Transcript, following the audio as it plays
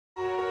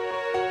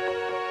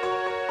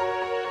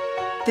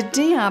The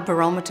DR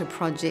Barometer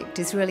project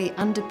is really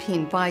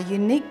underpinned by a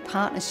unique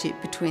partnership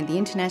between the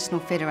International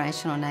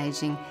Federation on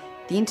Ageing,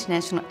 the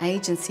International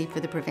Agency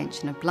for the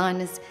Prevention of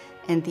Blindness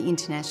and the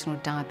International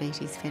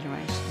Diabetes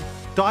Federation.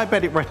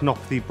 Diabetic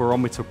Retinopathy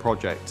Barometer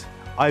project,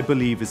 I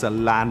believe, is a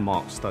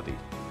landmark study.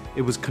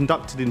 It was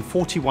conducted in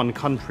 41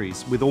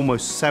 countries with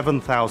almost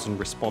 7,000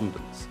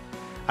 respondents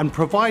and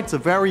provides a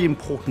very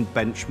important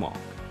benchmark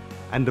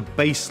and a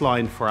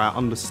baseline for our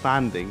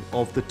understanding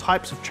of the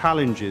types of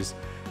challenges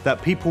that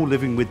people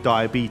living with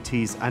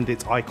diabetes and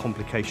its eye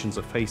complications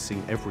are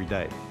facing every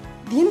day.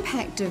 The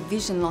impact of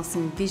vision loss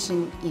and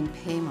vision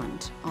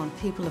impairment on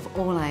people of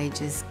all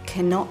ages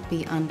cannot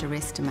be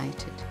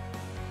underestimated.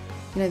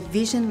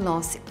 Vision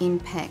loss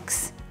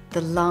impacts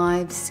the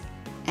lives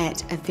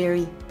at a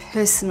very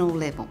personal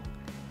level,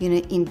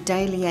 in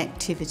daily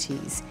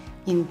activities,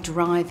 in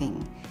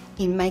driving,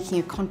 in making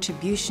a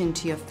contribution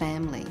to your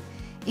family,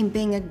 in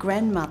being a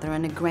grandmother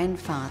and a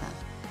grandfather.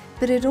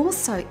 But it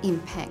also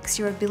impacts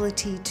your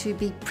ability to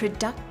be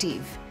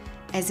productive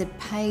as a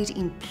paid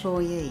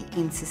employee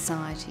in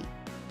society.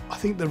 I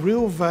think the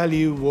real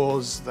value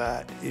was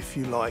that, if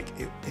you like,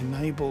 it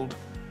enabled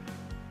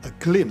a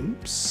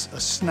glimpse, a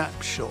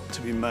snapshot to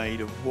be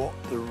made of what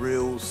the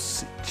real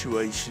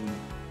situation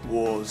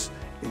was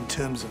in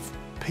terms of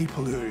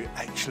people who are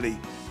actually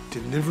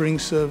delivering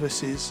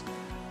services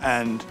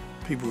and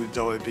people with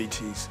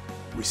diabetes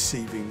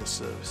receiving the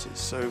services.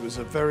 So it was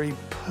a very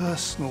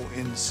personal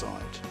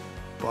insight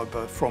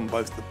from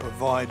both the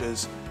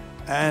providers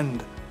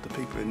and the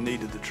people who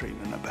needed the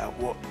treatment about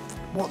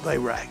what they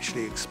were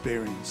actually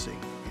experiencing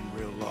in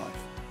real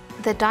life.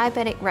 The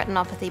Diabetic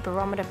Retinopathy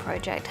Barometer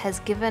project has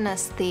given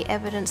us the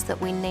evidence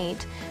that we need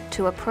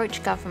to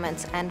approach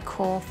governments and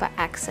call for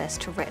access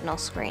to retinal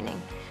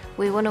screening.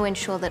 We want to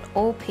ensure that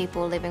all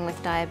people living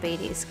with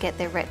diabetes get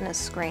their retinas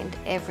screened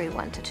every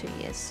 1 to 2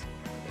 years.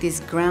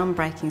 This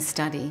groundbreaking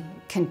study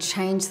can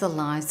change the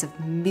lives of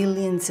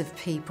millions of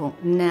people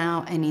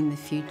now and in the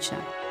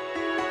future.